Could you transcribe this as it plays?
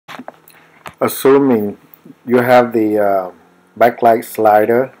Assuming you have the backlight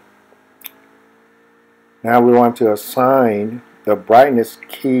slider, now we want to assign the brightness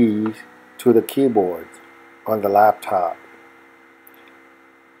key to the keyboard on the laptop.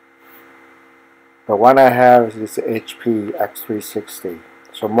 The one I have is HP X360.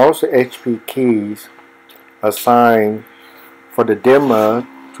 So most HP keys assign for the dimmer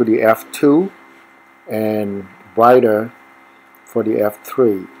to the F2 and brighter for the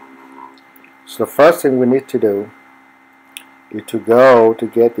F3. So the first thing we need to do is to go to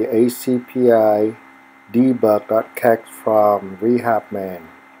get the ACPI debug.kext from Rehabman,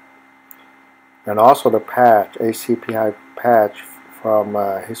 and also the patch, ACPI patch from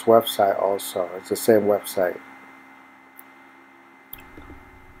his website also. It's the same website.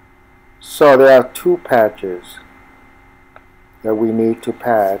 So there are two patches that we need to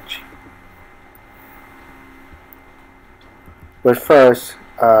patch. But first,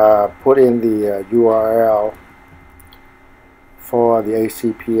 put in the URL for the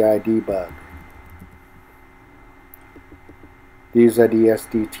ACPI debug. These are the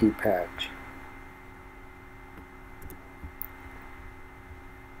DSDT patch.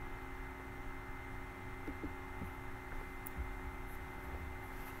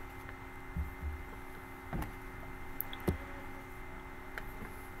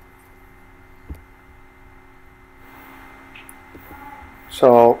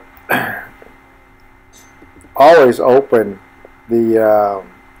 So always open the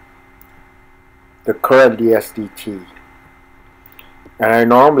current DSDT, and I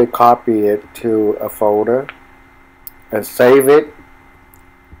normally copy it to a folder and save it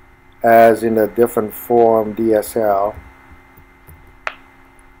as in a different form DSL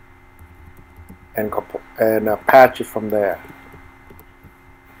and patch it from there.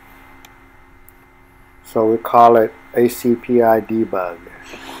 So we call it ACPI debug.dsl.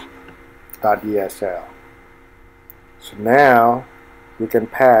 So now we can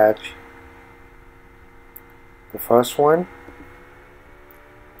patch the first one,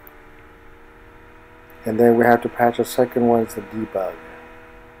 and then we have to patch the second one, the debug.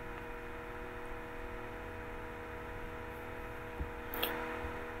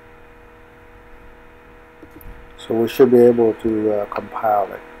 So we should be able to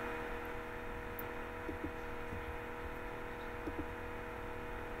compile it.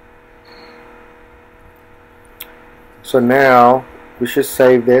 So now we should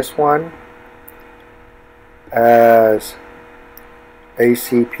save this one as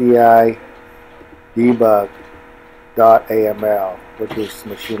ACPI debug.aml, which is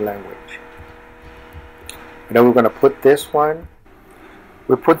machine language. And then we're going to put this one.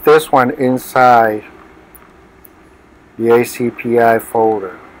 We put this one inside the ACPI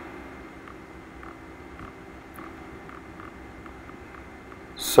folder.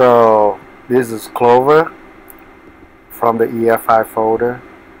 So this is Clover from the EFI folder.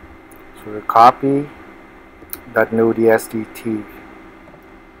 So we copy that new DSDT,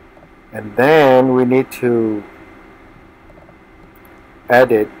 and then we need to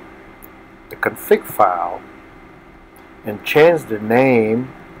edit the config file and change the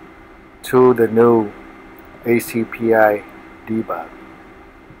name to the new ACPI debug.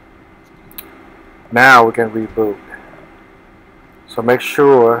 Now we can reboot. So make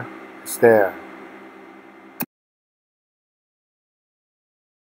sure it's there.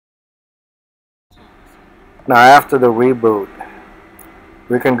 Now after the reboot,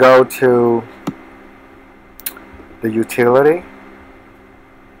 we can go to the utility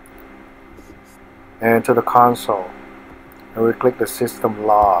and to the console, and we click the system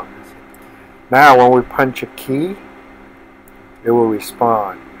log. Now when we punch a key, it will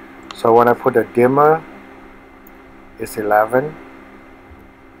respond. So when I put a dimmer, it's 11,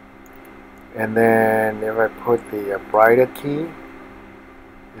 and then if I put the brighter key,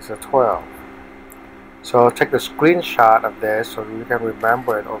 it's a 12. So I'll take the screenshot of this so you can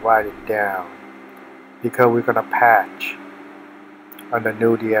remember it or write it down, because we're going to patch on the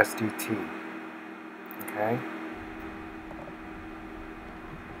new DSDT. Okay.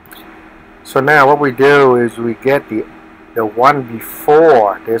 So now what we do is we get the one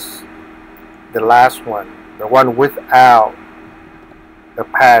before this, the last one, the one without the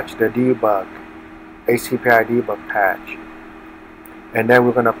patch, the debug, ACPI debug patch, and then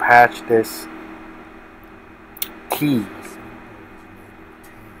we're going to patch this key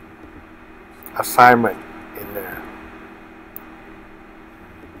assignment in there.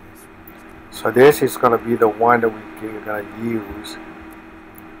 So this is going to be the one that we're going to use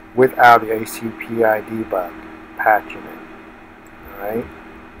without the ACPI debug patch in it. Alright.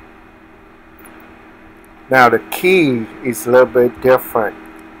 Now the key is a little bit different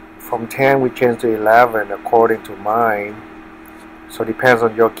from 10 we change to 11 according to mine. So it depends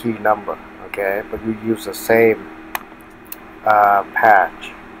on your key number, okay? But you use the same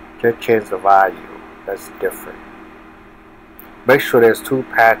patch, just change the value. That's different. Make sure there's 2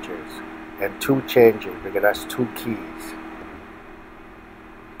 patches and 2 changes because that's 2 keys.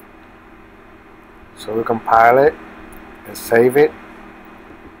 So we compile it and save it.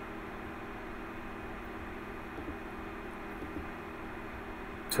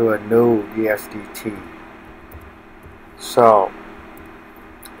 To a new DSDT. So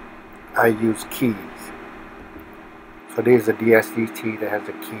I use keys. So this is a DSDT that has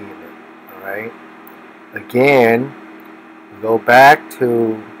a key in it. Alright. Again, we go back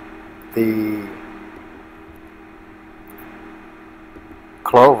to the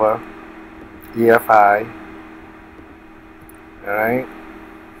clover EFI. Alright.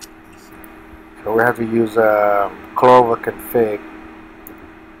 So we have to use a clover config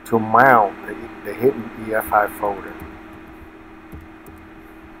to mount the hidden EFI folder.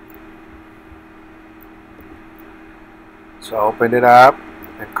 So open it up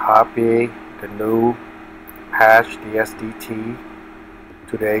and copy the new patch DSDT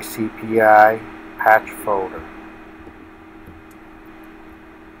to the ACPI patch folder.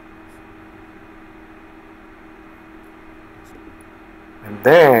 And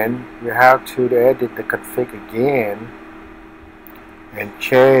then you have to edit the config again and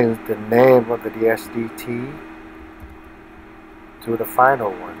change the name of the DSDT to the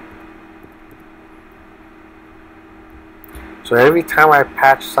final one. So every time I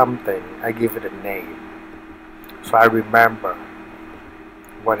patch something, I give it a name, so I remember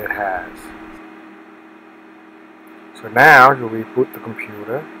what it has. So now you reboot the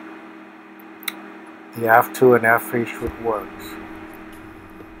computer. The F2 and F3 should work.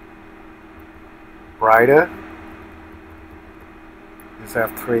 Brighter is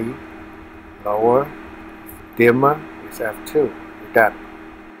F3, lower, dimmer is F2. You're done.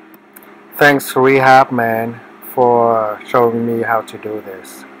 Thanks to Rehabman for showing me how to do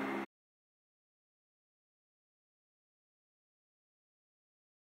this.